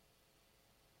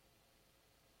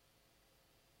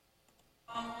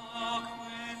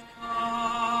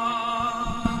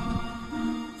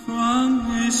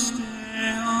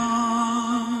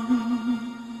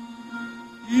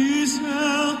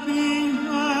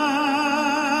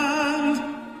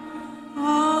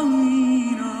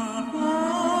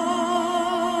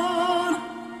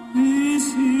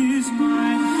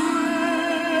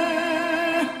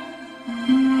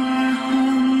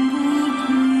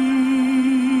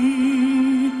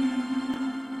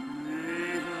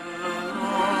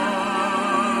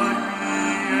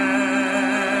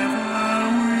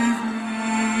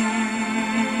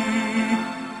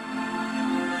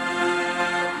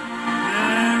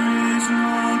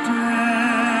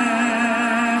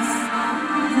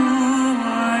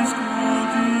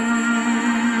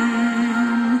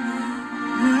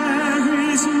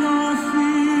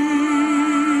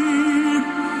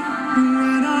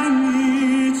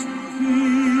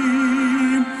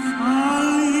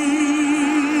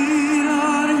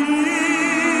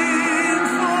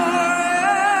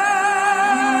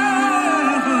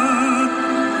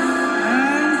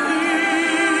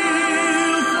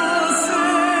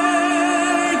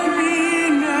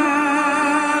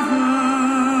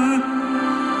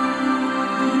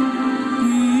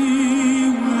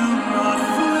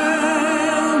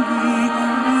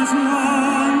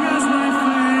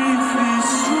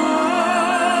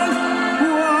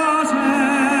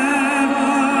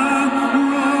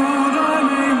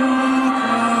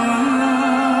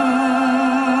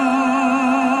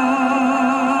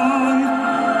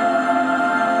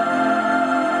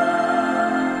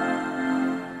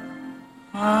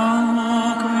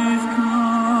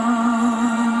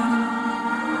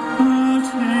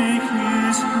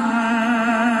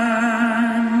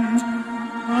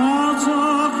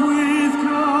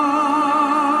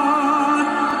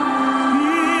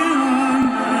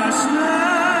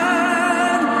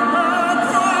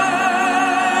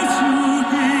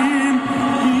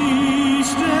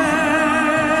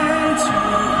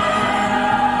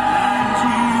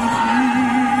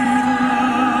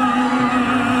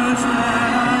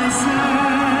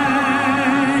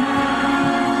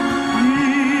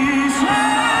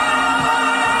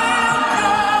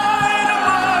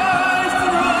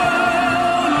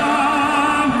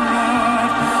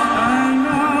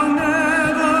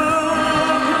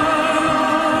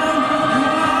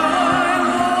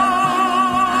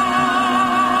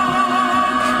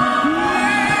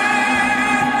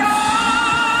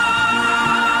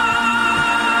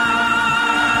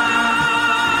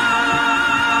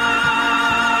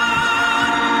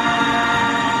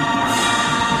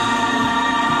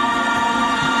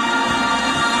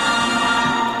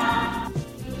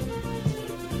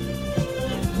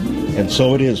 And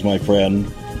so it is, my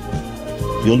friend.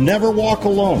 You'll never walk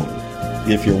alone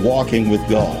if you're walking with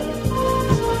God.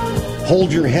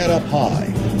 Hold your head up high.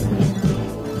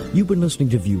 You've been listening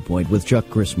to Viewpoint with Chuck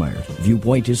Crismier.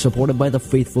 Viewpoint is supported by the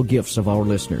faithful gifts of our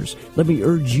listeners. Let me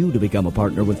urge you to become a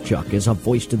partner with Chuck as a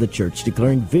voice to the church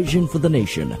declaring vision for the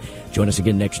nation. Join us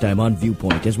again next time on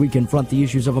Viewpoint as we confront the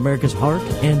issues of America's heart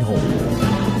and home.